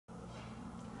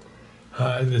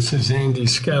Hi, this is Andy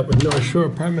Scott with North Shore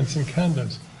Apartments and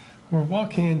Condos. We're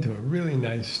walking into a really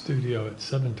nice studio at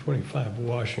 725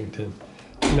 Washington,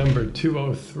 number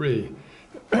 203.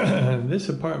 This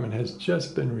apartment has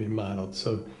just been remodeled,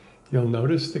 so you'll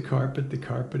notice the carpet. The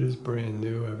carpet is brand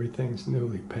new. Everything's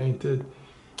newly painted.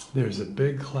 There's a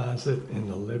big closet in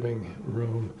the living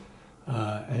room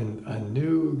and a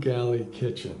new galley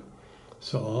kitchen.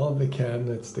 So all the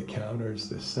cabinets, the counters,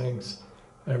 the sinks,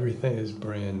 everything is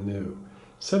brand new.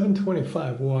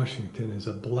 725 Washington is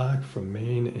a block from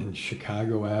Main and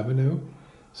Chicago Avenue.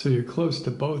 So you're close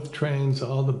to both trains,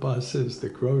 all the buses, the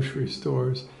grocery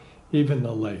stores, even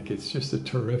the lake. It's just a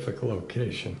terrific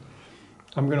location.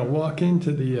 I'm going to walk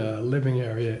into the living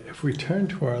area. If we turn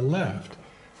to our left,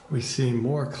 we see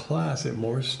more closet,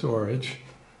 more storage,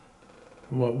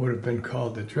 what would have been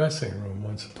called the dressing room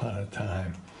once upon a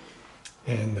time.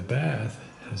 And the bath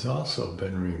has also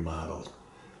been remodeled.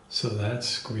 So that's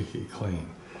squeaky clean.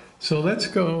 So let's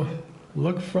go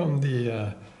look from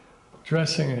the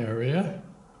dressing area.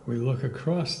 We look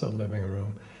across the living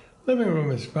room. Living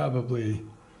room is probably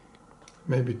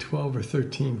maybe 12 or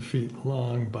 13 feet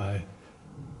long by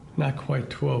not quite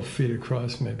 12 feet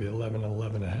across, maybe 11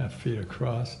 and a half feet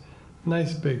across.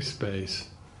 Nice big space.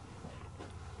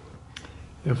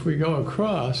 If we go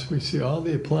across, we see all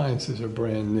the appliances are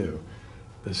brand new.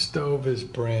 The stove is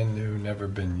brand new, never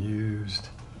been used.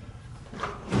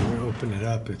 When we open it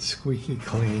up, it's squeaky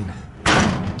clean.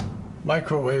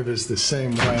 Microwave is the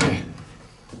same way.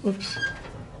 Oops.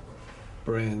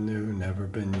 Brand new, never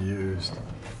been used.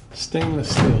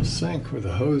 Stainless steel sink with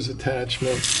a hose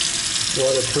attachment.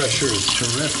 Water pressure is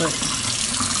terrific.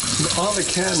 All the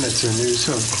cabinets are new,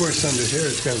 so of course under here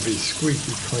it's going to be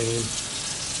squeaky clean.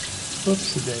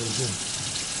 Oops, a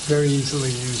daisy. Very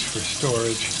easily used for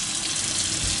storage.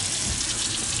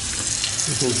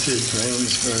 You can see it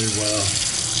drains very well.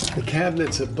 The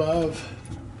cabinets above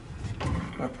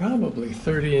are probably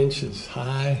 30 inches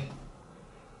high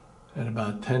and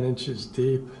about 10 inches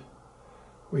deep.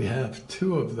 We have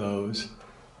two of those.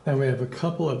 And we have a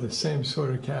couple of the same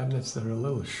sort of cabinets that are a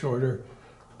little shorter.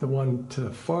 The one to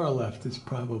the far left is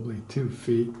probably 2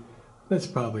 feet. That's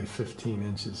probably 15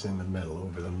 inches in the middle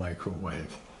over the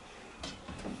microwave.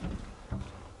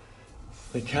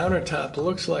 The countertop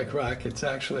looks like rock. It's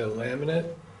actually a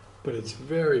laminate, but it's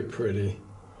very pretty.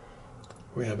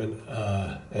 We have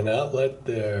an outlet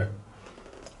there.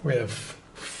 We have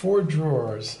 4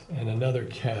 drawers and another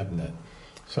cabinet.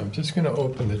 So I'm just going to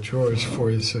open the drawers for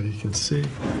you so you can see.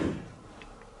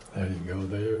 There you go.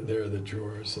 There are the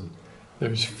drawers, and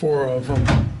there's 4 of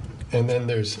them. And then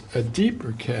there's a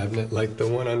deeper cabinet like the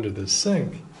one under the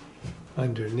sink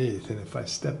underneath. And if I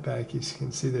step back, you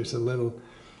can see there's a little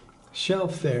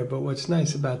shelf there. But what's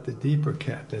nice about the deeper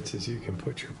cabinets is you can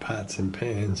put your pots and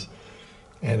pans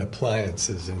and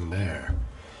appliances in there.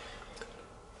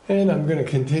 And I'm going to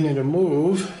continue to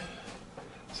move.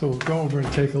 So we'll go over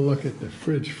and take a look at the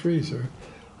fridge freezer.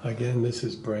 Again, this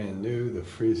is brand new. The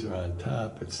freezer on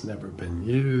top, it's never been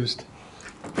used.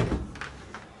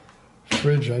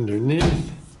 Fridge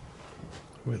underneath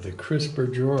with a crisper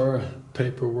drawer,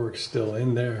 paperwork still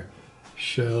in there,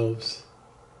 shelves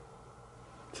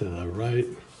to the right.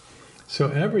 So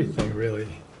everything really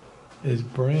is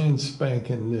brand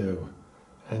spanking new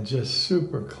and just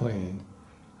super clean.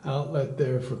 Outlet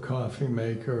there for coffee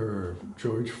maker or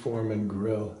George Foreman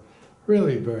grill.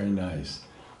 Really very nice.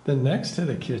 Then next to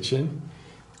the kitchen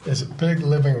is a big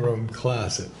living room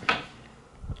closet.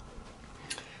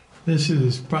 This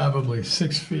is probably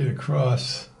 6 feet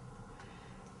across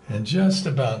and just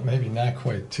about, maybe not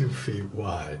quite 2 feet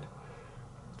wide.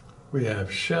 We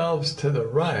have shelves to the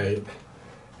right,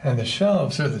 and the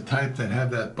shelves are the type that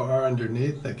have that bar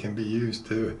underneath that can be used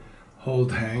to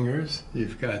hold hangers.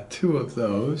 You've got 2 of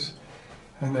those.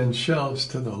 And then shelves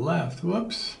to the left,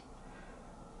 whoops,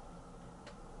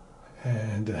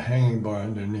 and a hanging bar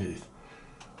underneath.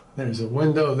 There's a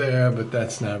window there, but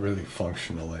that's not really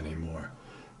functional anymore.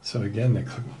 So again,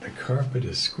 the carpet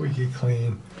is squeaky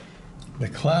clean. The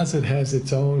closet has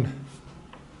its own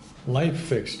light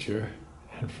fixture.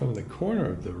 And from the corner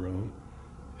of the room,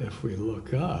 if we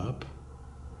look up,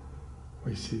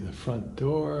 we see the front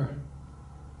door,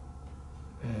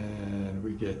 and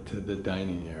we get to the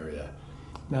dining area.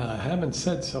 Now, I haven't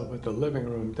said so, but the living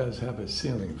room does have a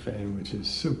ceiling fan, which is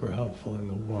super helpful in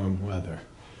the warm weather.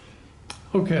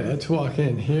 Okay, let's walk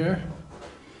in here.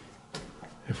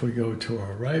 If we go to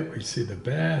our right, we see the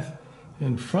bath.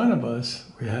 In front of us,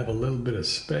 we have a little bit of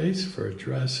space for a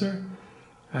dresser,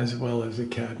 as well as a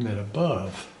cabinet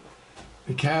above.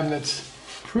 The cabinet's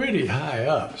pretty high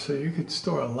up, so you could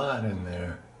store a lot in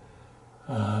there.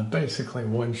 basically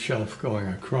one shelf going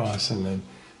across, and then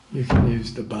you can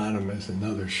use the bottom as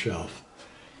another shelf.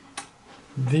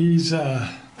 These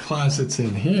closets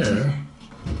in here,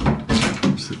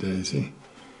 oops a daisy,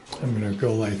 I'm going to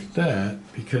go like that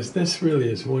because this really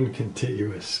is one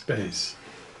contiguous space.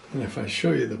 And if I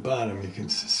show you the bottom, you can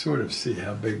sort of see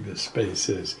how big this space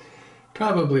is.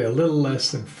 Probably a little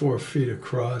less than 4 feet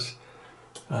across.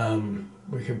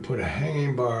 We can put a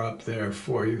hanging bar up there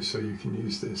for you so you can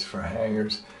use this for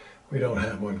hangers. We don't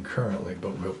have one currently,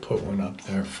 but we'll put one up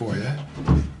there for you.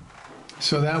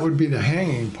 So that would be the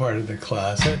hanging part of the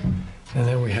closet. And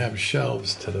then we have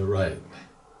shelves to the right.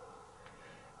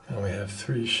 And we have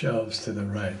 3 shelves to the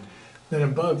right. Then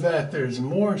above that, there's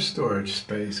more storage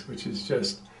space, which is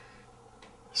just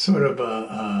sort of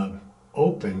a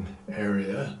open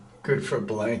area, good for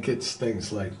blankets,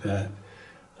 things like that.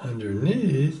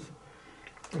 Underneath,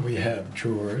 we have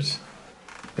drawers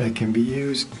that can be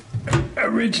used.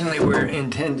 Originally were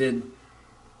intended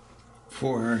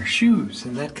for shoes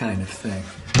and that kind of thing.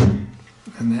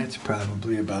 And that's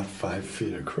probably about 5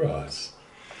 feet across.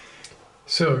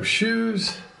 So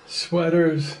shoes,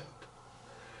 sweaters,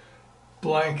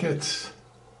 blankets,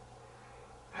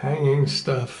 hanging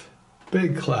stuff,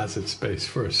 big closet space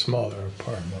for a smaller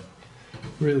apartment.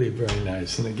 Really very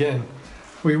nice. And again,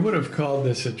 we would have called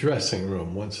this a dressing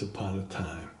room once upon a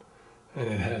time. And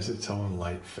it has its own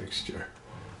light fixture.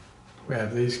 We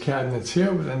have these cabinets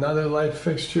here with another light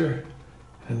fixture,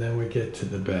 and then we get to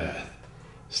the bath.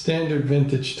 Standard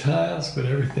vintage tiles, but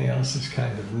everything else is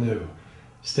kind of new.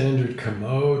 Standard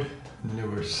commode,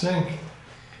 newer sink,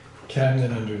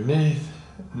 cabinet underneath,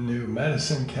 new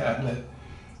medicine cabinet,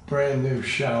 brand new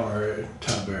shower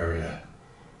tub area,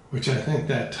 which I think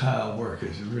that tile work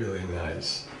is really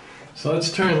nice. So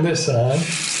let's turn this on.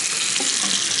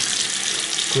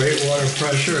 Great water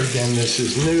pressure. Again, this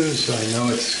is new, so I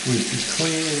know it's squeaky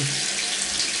clean.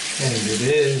 And it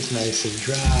is nice and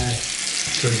dry.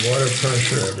 Good water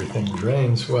pressure, everything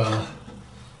drains well.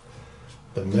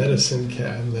 The medicine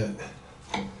cabinet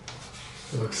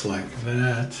looks like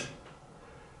that.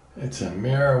 It's a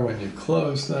mirror when you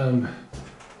close them.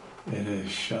 It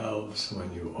is shelves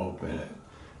when you open it.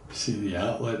 See the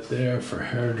outlet there for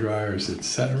hair dryers,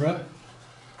 etc.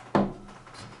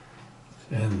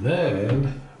 And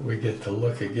then we get to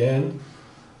look again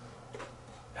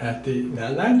at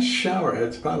now that shower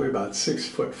head's probably about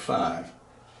 6'5"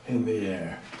 in the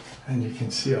air. And you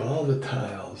can see all the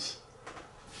tiles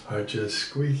are just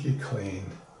squeaky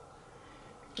clean.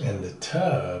 And the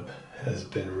tub has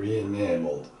been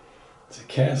re-enameled. It's a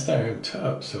cast iron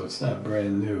tub, so it's not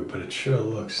brand new, but it sure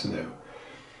looks new.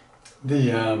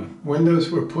 The windows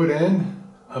were put in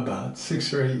about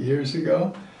 6 or 8 years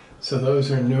ago, so those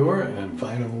are newer and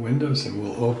vinyl windows and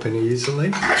will open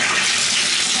easily. Go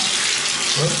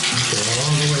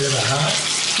all the way to the hot.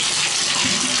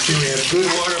 See, we have good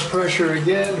water pressure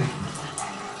again. Yeah,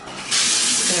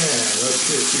 let's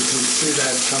see if you can see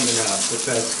that coming out. But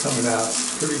that's coming out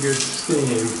pretty good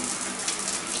steam.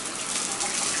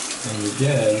 And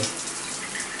again,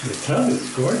 the tub is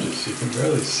gorgeous. You can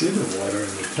barely see the water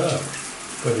in the tub,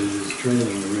 but it is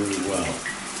draining really well.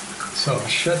 So I'll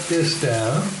shut this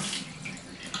down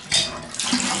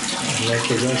and let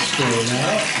the rest drain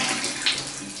out.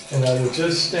 And I will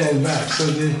just stand back. So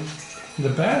the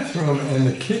bathroom and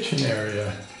the kitchen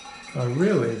area are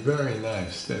really very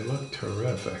nice. They look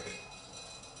terrific.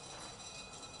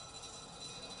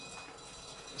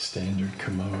 Standard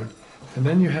commode. And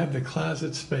then you have the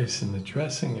closet space in the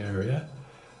dressing area.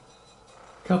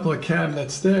 A couple of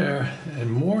cabinets there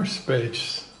and more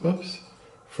space,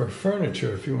 for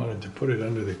furniture if you wanted to put it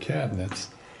under the cabinets.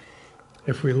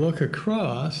 If we look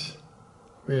across,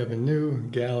 we have a new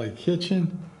galley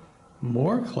kitchen,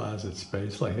 more closet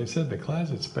space. Like I said, the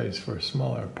closet space for a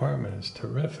smaller apartment is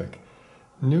terrific.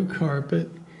 New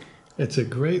carpet. It's a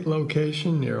great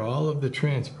location near all of the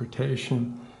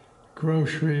transportation,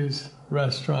 groceries,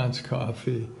 restaurants,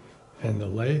 coffee, and the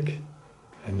lake.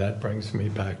 And that brings me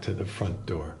back to the front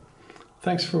door.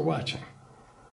 Thanks for watching.